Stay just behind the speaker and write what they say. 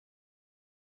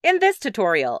In this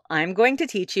tutorial, I'm going to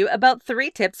teach you about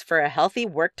 3 tips for a healthy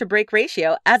work-to-break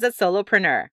ratio as a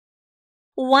solopreneur.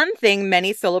 One thing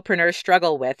many solopreneurs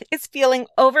struggle with is feeling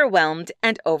overwhelmed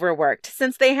and overworked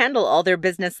since they handle all their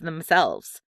business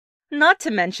themselves. Not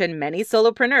to mention, many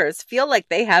solopreneurs feel like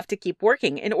they have to keep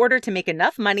working in order to make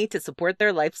enough money to support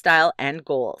their lifestyle and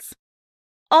goals.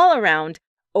 All around,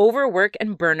 overwork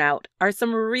and burnout are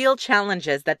some real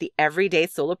challenges that the everyday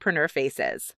solopreneur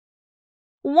faces.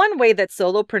 One way that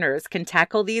solopreneurs can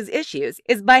tackle these issues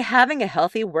is by having a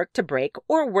healthy work-to-break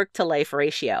or work-to-life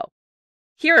ratio.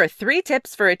 Here are 3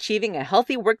 tips for achieving a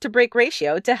healthy work-to-break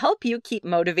ratio to help you keep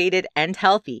motivated and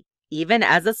healthy, even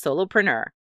as a solopreneur.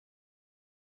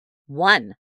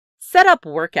 1. Set up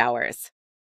work hours.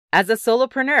 As a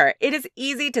solopreneur, it is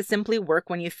easy to simply work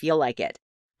when you feel like it.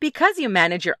 Because you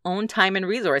manage your own time and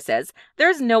resources,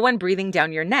 there's no one breathing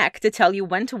down your neck to tell you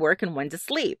when to work and when to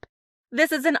sleep.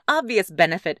 This is an obvious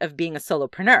benefit of being a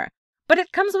solopreneur, but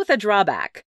it comes with a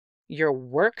drawback. Your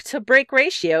work-to-break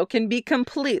ratio can be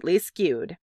completely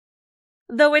skewed.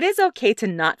 Though it is okay to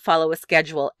not follow a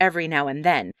schedule every now and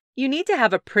then, you need to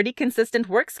have a pretty consistent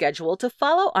work schedule to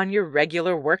follow on your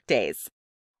regular work days.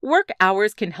 Work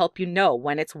hours can help you know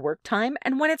when it's work time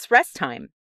and when it's rest time.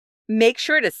 Make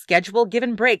sure to schedule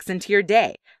given breaks into your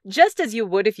day, just as you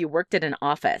would if you worked at an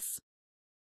office.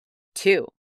 2.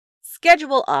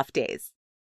 Schedule off days.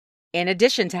 In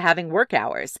addition to having work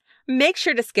hours, make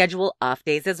sure to schedule off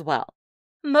days as well.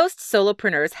 Most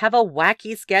solopreneurs have a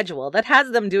wacky schedule that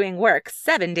has them doing work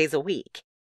 7 days a week.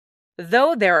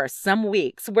 Though there are some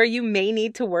weeks where you may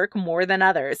need to work more than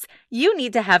others, you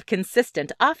need to have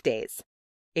consistent off days.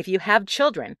 If you have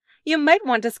children, you might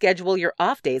want to schedule your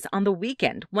off days on the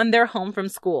weekend when they're home from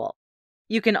school.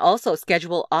 You can also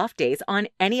schedule off days on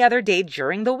any other day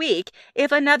during the week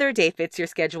if another day fits your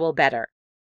schedule better.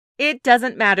 It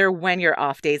doesn't matter when your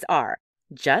off days are,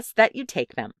 just that you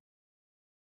take them.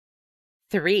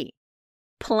 3.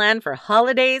 Plan for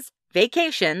holidays,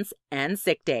 vacations, and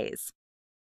sick days.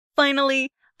 Finally,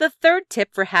 the 3rd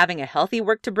tip for having a healthy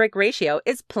work-to-break ratio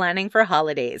is planning for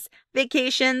holidays,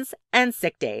 vacations, and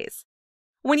sick days.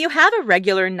 When you have a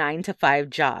regular 9-to-5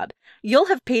 job, you'll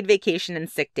have paid vacation and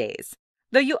sick days.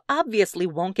 Though you obviously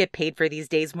won't get paid for these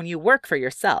days when you work for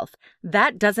yourself,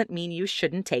 that doesn't mean you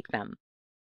shouldn't take them.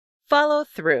 Follow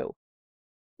through.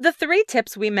 The 3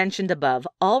 tips we mentioned above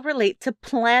all relate to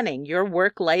planning your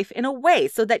work life in a way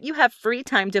so that you have free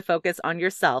time to focus on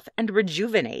yourself and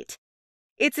rejuvenate.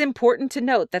 It's important to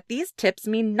note that these tips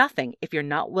mean nothing if you're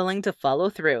not willing to follow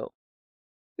through.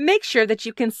 Make sure that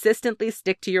you consistently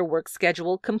stick to your work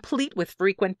schedule, complete with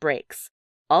frequent breaks.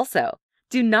 Also,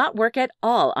 do not work at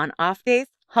all on off days,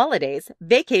 holidays,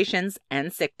 vacations,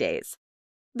 and sick days.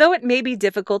 Though it may be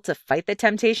difficult to fight the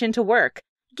temptation to work,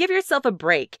 give yourself a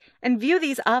break and view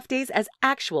these off days as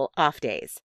actual off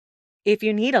days. If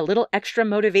you need a little extra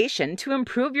motivation to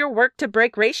improve your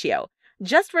work-to-break ratio,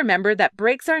 just remember that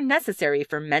breaks are necessary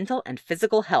for mental and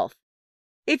physical health.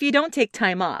 If you don't take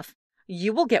time off,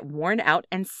 you will get worn out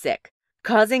and sick,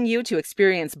 causing you to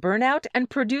experience burnout and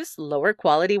produce lower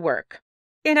quality work.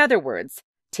 In other words,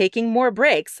 taking more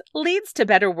breaks leads to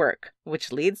better work,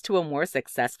 which leads to a more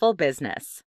successful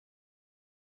business.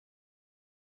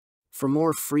 For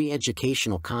more free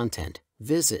educational content,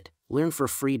 visit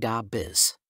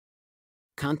learnforfree.biz.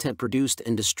 Content produced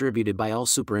and distributed by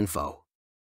AllSuperInfo.